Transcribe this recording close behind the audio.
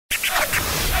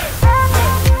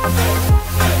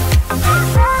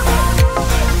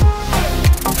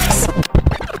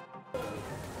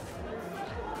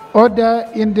Order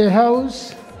in the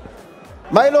House.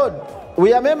 My Lord,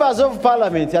 we are members of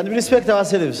Parliament and we respect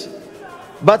ourselves.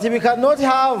 But we cannot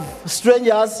have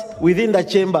strangers within the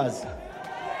chambers.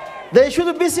 They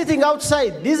should be sitting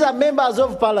outside. These are members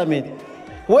of Parliament.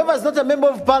 Whoever is not a member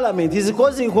of Parliament is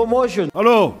causing commotion.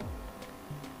 Hello.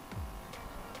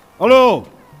 Hello.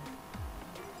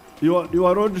 Your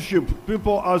Lordship,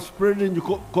 people are spreading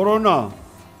corona.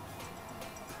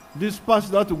 Disperse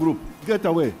that group. Get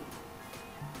away.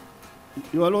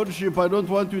 Your Lordship, I don't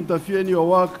want to interfere in your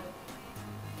work,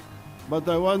 but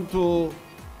I want to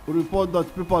report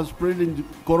that people are spreading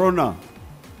corona.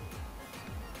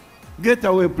 Get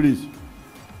away, please.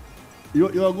 You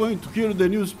are going to kill the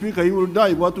new speaker. He will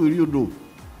die. What will you do?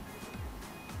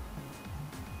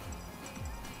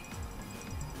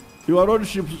 Your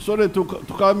Lordship, sorry to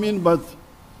come in, but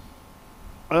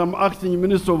I am acting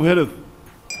Minister of Health.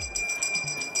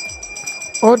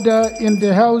 Order in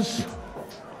the House.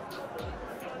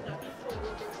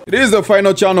 It is the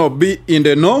final channel, Be in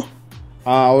the Know.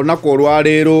 Olunaku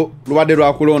olwaleero lubadde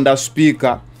lwa kulonda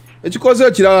speaker. Ekikoze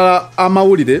ekirala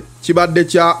amawulire kibadde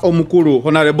kya omukulu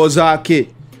Hon.Zaake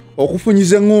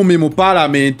okufunyiza engumi mu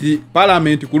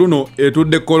Parliament ku luno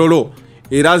etudde Kololo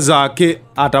era Zaake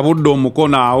atabudde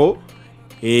omukono awo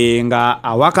nga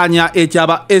awakanya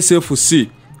ekyaba SFC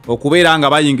okubeera nga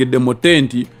bayingidde mu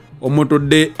tenti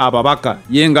omutudde ababaka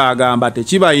yenga agamba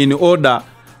tekibayini order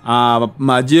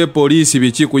maje police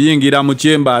biki kuyingira mu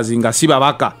chambers nga si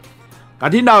babaka.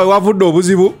 Kati nawe wavudde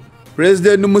obuzibu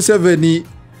President Museveni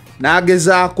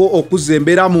nagezaako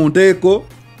okuzembera mu nteeko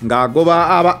ng'agoba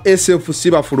aba SFC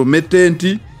bafulume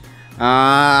tenti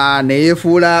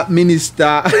neyefuula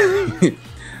minister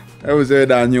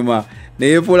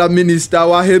neyefuula minister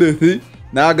wa health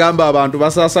n'agamba abantu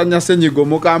basaasanya ssenyiga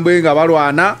omukambwe nga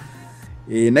balwana.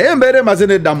 Naye embeera emaze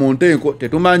nedda mu nteeko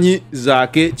tetumanyi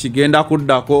Zaake kigenda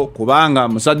kuddako kubanga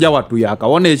musajja wattu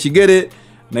yakawona ekigere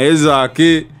naye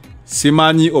Zaake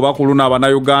simanyi oba ku luno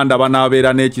Abannayuganda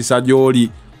banaabeera n'ekisa gy'oli.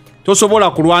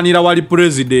 Tosobola kulwanira wali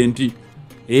pulezidenti.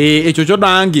 Ekyo kyo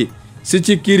nange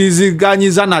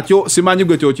sikikiriziganyiza nakyo, simanyi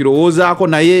gwe kyokirowoozaako,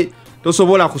 naye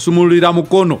tosobola kusumululira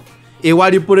mukono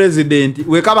ewali pulezidenti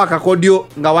wekaba kakodyo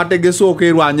nga wategese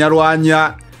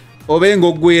okwerwanyalwanya obenga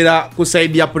oggwera ku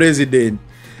side ya president.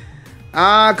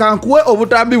 Kankuwe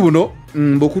obutambi buno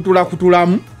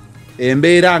mbukutulakutulamu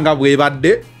embeera nga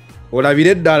bwebadde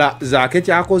olabire ddala Zaake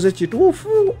kyakoze kituufu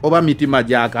oba mitima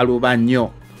gyakaluba nnyo.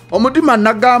 Omutima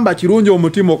nagamba kirungi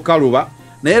omutima okukaluba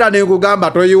naye era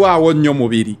nenkugamba toyiwaawo nnyo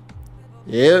mubiri.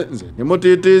 Nze ndi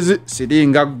mutiitiizi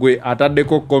siringa ggwe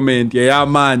ataddeko komenti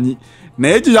ey'amaanyi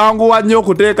naye kiyanguwa nnyo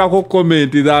okuteekako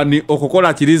komenti dhani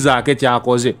okukola kiri Zaake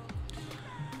kyakoze.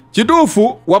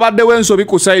 Kituufu wabaddewo ensobi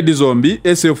ku side zombi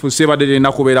SFC badde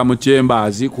terina kubeera mu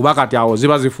chambers kuba kati awo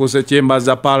ziba zifuuse chambers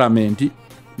za Parliament.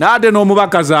 N'ate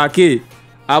n'omubaka Zaake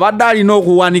abadde alina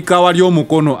okuwanika wali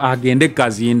omukono agende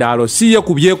kazindaalo si ye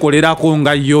kubyekolerako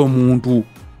nga ye omuntu.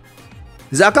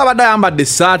 Zaake abadde ayambadde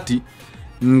essaati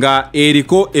nga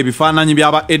eriko ebifaananyi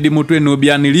by'aba Eddie Mutwe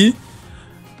Nubianili.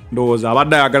 Ndowooza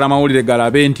abadde ayagala mawulire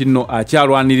galabe nti nno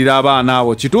akyalwanirira abaana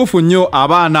abo. Kituufu nnyo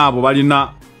abaana abo balina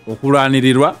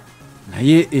okulwanirirwa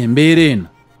naye embeera eno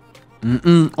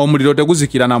omuliro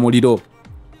teguzikira na muliro.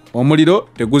 Omuliro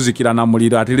teguzikira na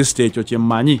muliro, at least ekyo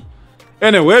kyemmanyi.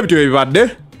 Anyway, ebyo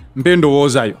ebibadde mpe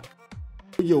ndowoozayo.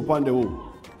 Uje upande huu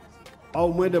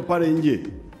au mwende pale nje.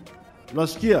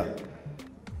 Nasikia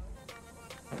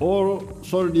all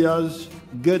soldiers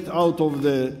get out of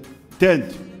the tent,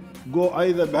 go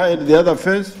either behind the other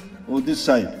fence or this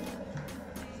side.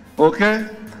 Okay?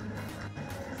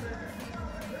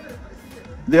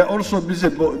 They are also busy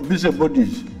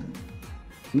bodies.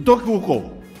 Mtoki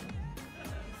huko.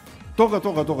 Toka.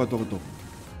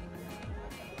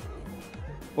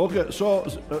 Okay, so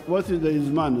what is his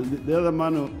man? The other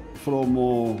man from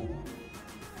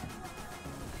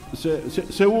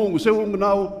Sewung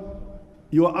now,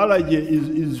 your allergy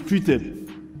is treated.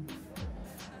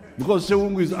 Because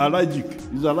Sewung is allergic.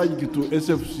 He's allergic to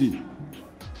SFC.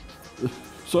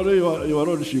 Sorry, your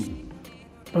Lordship.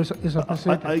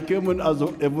 I came in as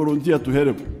a volunteer to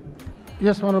help.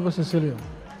 Yes, Honorable Cecilia.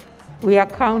 We are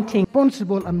counting.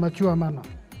 Responsible and mature manner.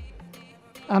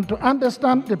 And to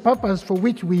understand the purpose for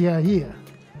which we are here.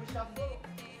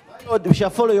 We shall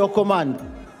follow your command.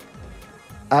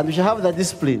 And we shall have the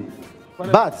discipline.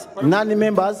 But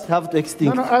non-members have to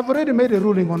extinct. No, I've already made a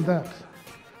ruling on that.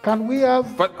 Can we have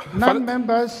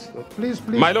non-members, please?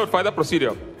 My Lord, further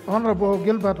procedure. Honorable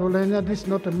Gilbert Olenya, this is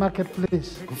not a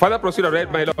marketplace. Further procedure,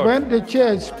 right, my Lord. When the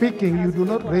chair is speaking, you do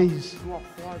not raise.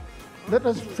 Let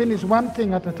us finish one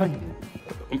thing at a time.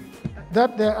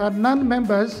 That there are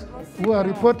non-members who are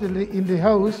reportedly in the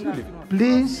House,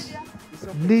 please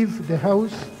leave the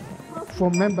House for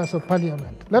members of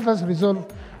Parliament. Let us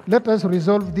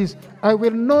resolve this. I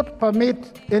will not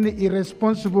permit any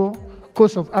irresponsible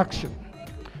course of action.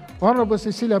 Honorable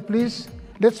Cecilia, please,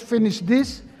 let's finish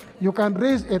this. You can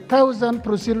raise 1,000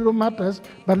 procedural matters,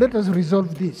 but let us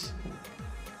resolve this.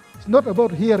 It's not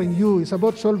about hearing you, it's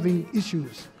about solving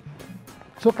issues.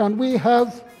 So can we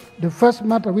have the first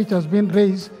matter which has been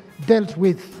raised dealt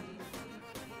with?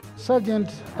 Sergeant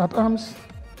at Arms,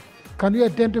 can you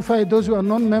identify those who are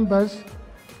non-members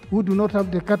who do not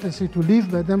have the courtesy to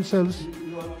leave by themselves,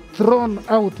 thrown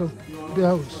out of the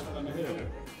House?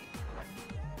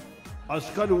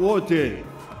 Askari wote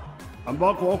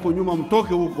ambako wako nyuma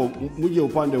mtoke huko muje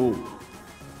upande huu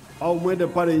au mwende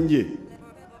pale nje.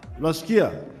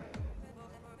 Nasikia?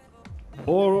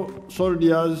 All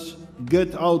soldiers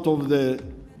get out of the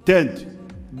tent.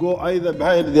 Go either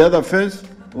behind the other fence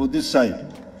or this side.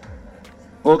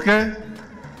 Okay?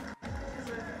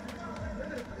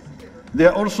 They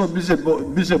are also busy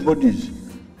bodies.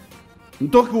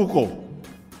 Mtoke huko.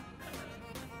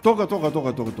 Toka.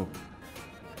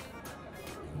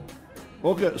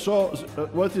 Okay, so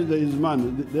what is his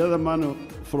man? The other man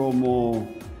from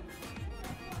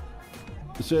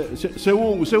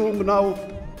Sewung now,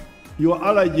 your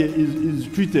allergy is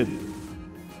treated.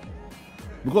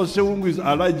 Because Sewung is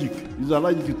allergic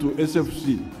to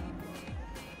SFC.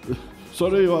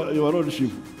 Sorry, your lordship.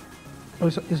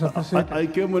 I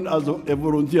came in as a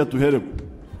volunteer to help.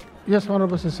 Yes,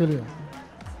 Honorable Cecilia.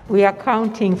 We are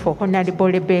counting for Honorable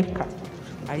Rebecca.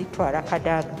 Alitwala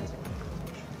Kadaga.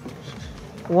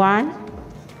 1,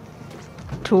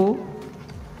 2,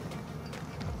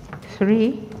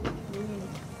 3,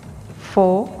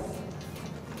 4,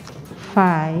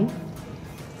 5,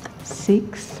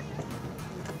 6,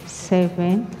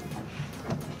 7,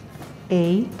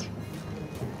 8,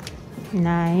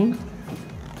 9,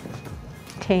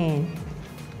 10,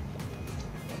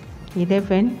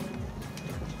 11,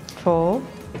 12,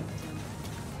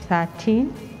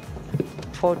 13,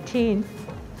 14,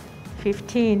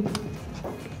 15,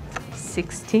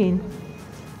 16,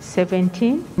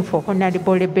 17 for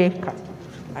Honorable Rebecca.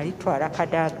 Alitwala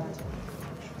Kadaga.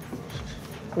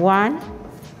 1,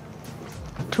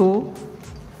 2,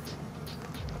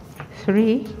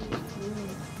 3,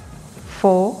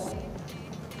 4,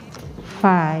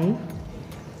 5,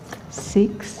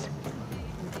 6,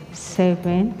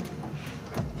 7,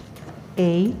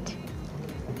 8,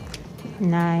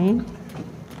 9,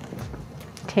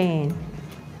 10,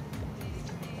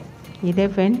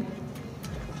 11,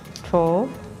 12,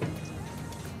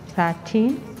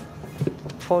 13,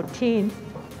 14,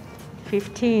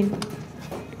 15,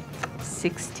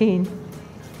 16,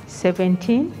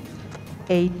 17,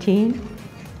 18,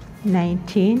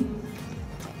 19,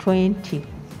 20,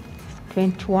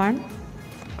 21,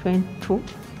 22,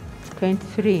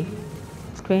 23,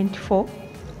 24,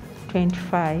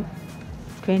 25,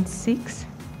 26,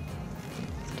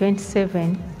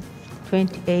 27,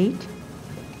 28,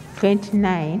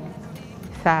 29,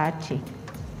 30,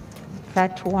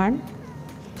 31,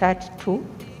 32,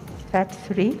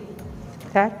 33,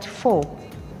 34,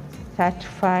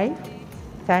 35,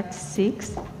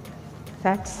 36,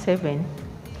 37,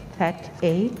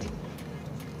 38,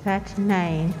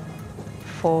 39,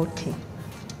 40,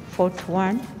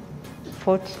 41,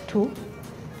 42,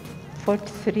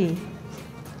 43,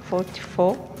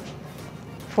 44,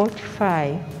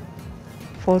 45,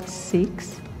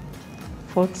 46,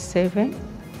 47,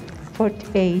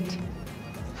 48,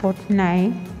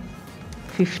 49,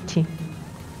 50,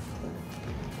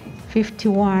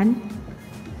 51,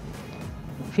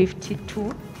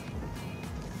 52,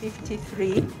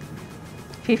 53,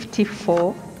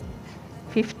 54,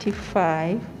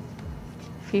 55,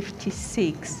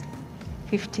 56,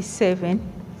 57,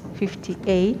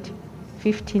 58,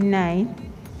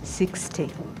 59, 60,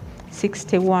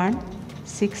 61,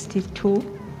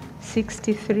 62,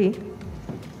 63,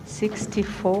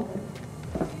 64,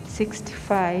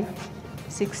 65,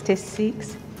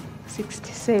 66,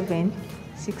 67,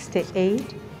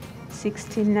 68,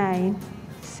 69,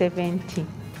 70,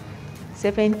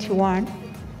 71,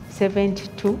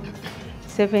 72,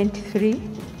 73,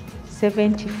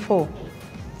 74,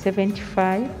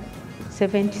 75,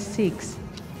 76,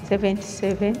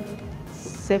 77,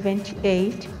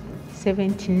 78,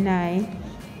 79,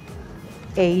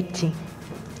 80,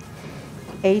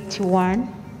 81,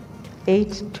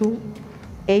 82,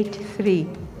 83,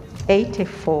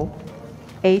 84,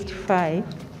 85,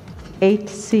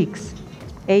 86,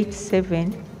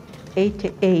 87,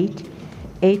 88,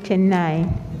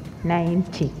 89,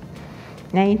 90,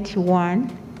 91,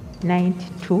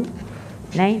 92,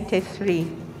 93,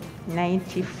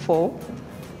 94,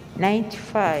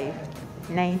 95,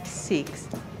 96,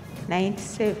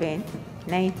 97,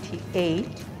 98,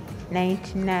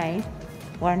 99,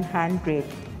 100.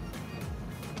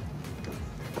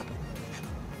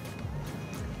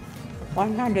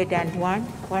 101,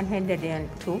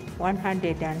 102,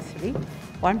 103,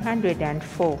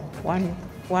 104,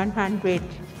 105,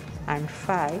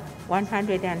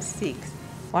 106,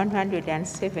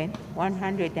 107,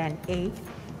 108,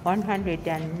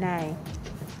 109,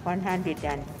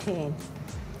 110,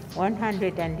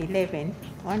 111,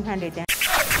 100.